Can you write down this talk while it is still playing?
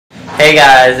Hey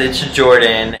guys, it's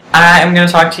Jordan. I'm going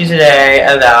to talk to you today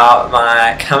about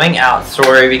my coming out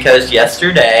story because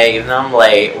yesterday, even though I'm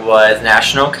late, was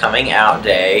National Coming Out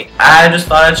Day. I just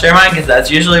thought I'd share mine because that's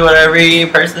usually what every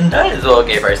person does. Well,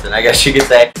 gay person, I guess you could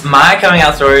say. My coming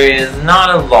out story is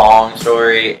not a long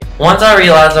story. Once I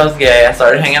realized I was gay, I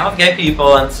started hanging out with gay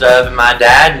people and stuff, and my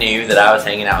dad knew that I was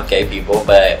hanging out with gay people,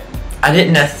 but I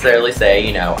didn't necessarily say,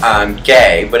 you know, I'm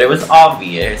gay, but it was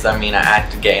obvious. I mean, I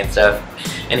acted gay and stuff.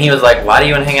 And he was like, why do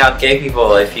you want to hang out with gay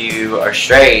people? If you are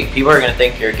straight, people are going to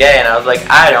think you're gay. And I was like,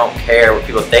 I don't care what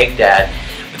people think, Dad.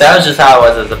 But that was just how I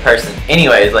was as a person.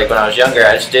 Anyways, like when I was younger,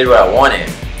 I just did what I wanted.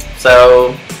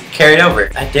 So, carried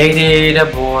over. I dated a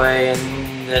boy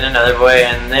and then another boy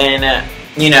and then,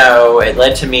 you know, it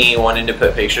led to me wanting to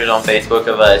put pictures on Facebook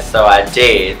of us, so I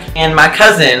did. And my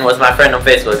cousin was my friend on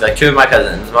Facebook, like two of my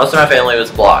cousins. Most of my family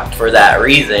was blocked for that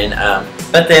reason.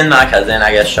 But then my cousin,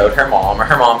 I guess, showed her mom, or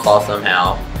her mom saw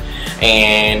somehow,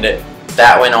 and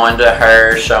that went on to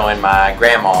her showing my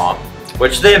grandma,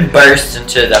 which then burst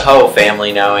into the whole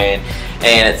family knowing,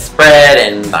 and it spread,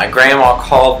 and my grandma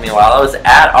called me while I was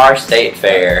at our state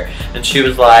fair, and she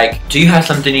was like, do you have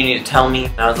something you need to tell me?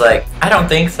 And I was like, I don't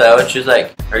think so. And she was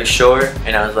like, are you sure?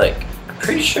 And I was like, I'm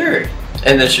pretty sure.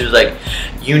 And then she was like,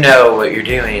 you know what you're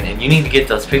doing, and you need to get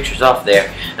those pictures off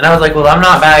there. And I was like, well, I'm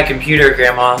not by a computer,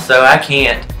 Grandma, so I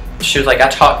can't. She was like, I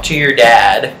talked to your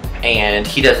dad, and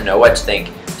he doesn't know what to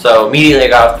think. So immediately I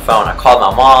got off the phone. I called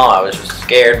my mom. I was just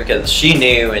scared because she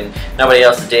knew and nobody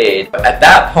else did. At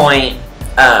that point,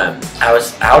 I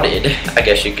was outed, I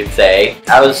guess you could say.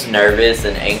 I was nervous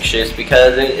and anxious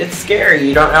because it's scary.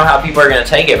 You don't know how people are going to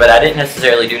take it, but I didn't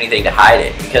necessarily do anything to hide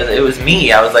it because it was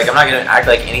me. I was like, I'm not going to act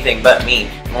like anything but me.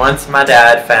 Once my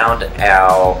dad found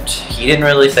out, he didn't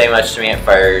really say much to me at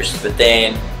first, but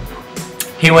then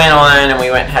he went on and we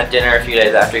went and had dinner a few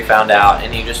days after he found out,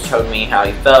 and he just told me how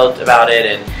he felt about it,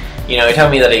 and you know, he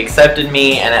told me that he accepted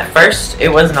me, and at first it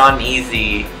was not an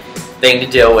easy thing to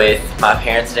deal with. My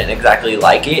parents didn't exactly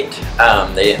like it.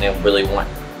 They didn't really want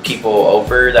people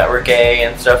over that were gay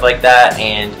and stuff like that,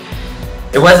 and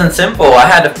it wasn't simple. I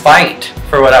had to fight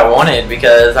for what I wanted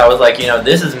because I was like, you know,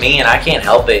 this is me and I can't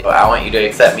help it. I want you to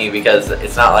accept me because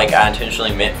it's not like I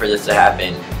intentionally meant for this to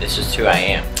happen. It's just who I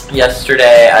am.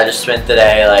 Yesterday, I just spent the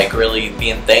day like really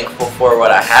being thankful for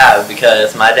what I have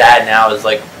because my dad now is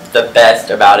like the best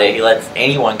about it. He lets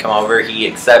anyone come over. He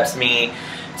accepts me.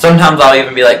 Sometimes I'll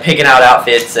even be like picking out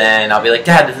outfits and I'll be like,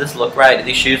 Dad, does this look right? Do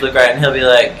these shoes look right? And he'll be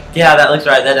like, yeah, that looks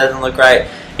right. That doesn't look right.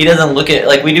 He doesn't look at,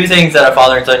 like, we do things that a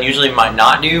father and son usually might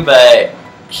not do, but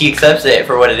he accepts it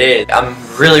for what it is. I'm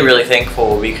really, really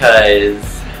thankful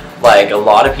because, like, a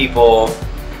lot of people,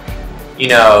 you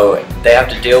know, they have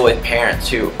to deal with parents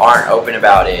who aren't open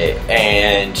about it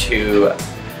and who,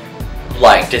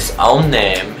 like, disown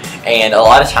them. And a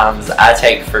lot of times I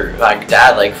take for, like,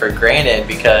 Dad, like, for granted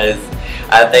because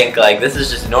I think, like, this is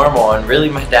just normal. And really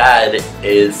my dad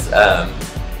is,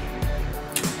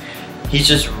 he's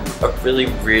just a really,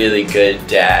 really good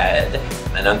dad,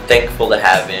 and I'm thankful to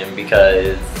have him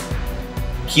because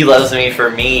he loves me for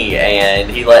me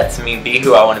and he lets me be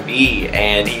who I want to be,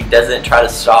 and he doesn't try to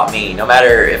stop me no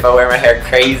matter if I wear my hair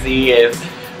crazy, if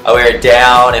I wear it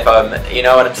down, if I'm, you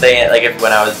know what I'm saying, like if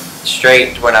when I was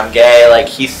straight, when I'm gay, like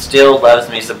he still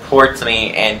loves me, supports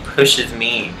me, and pushes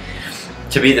me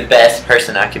to be the best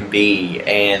person I can be,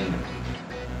 and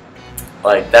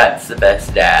like that's the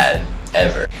best dad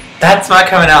ever. That's my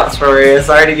coming out story.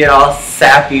 Sorry to get all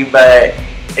sappy, but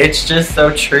it's just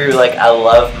so true. Like, I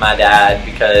love my dad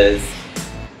because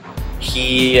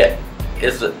he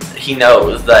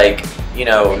knows, like, you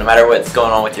know, no matter what's going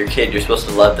on with your kid, you're supposed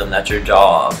to love them. That's your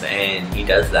job, and he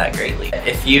does that greatly.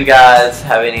 If you guys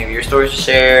have any of your stories to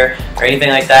share or anything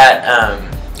like that,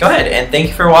 go ahead, and thank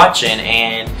you for watching.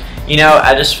 And, you know,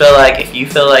 I just feel like if you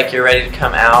feel like you're ready to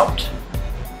come out,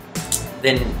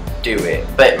 then do it.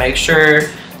 But make sure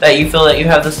that you feel that you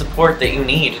have the support that you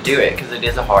need to do it, because it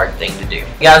is a hard thing to do.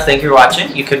 You guys, thank you for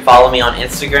watching. You can follow me on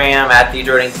Instagram at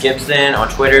 @JordanGibson, on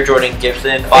Twitter, Jordan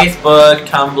Gibson, Facebook,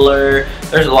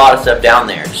 Tumblr. There's a lot of stuff down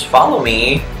there. Just follow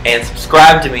me and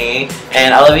subscribe to me,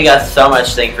 and I love you guys so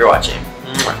much. Thank you for watching.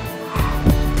 Mwah.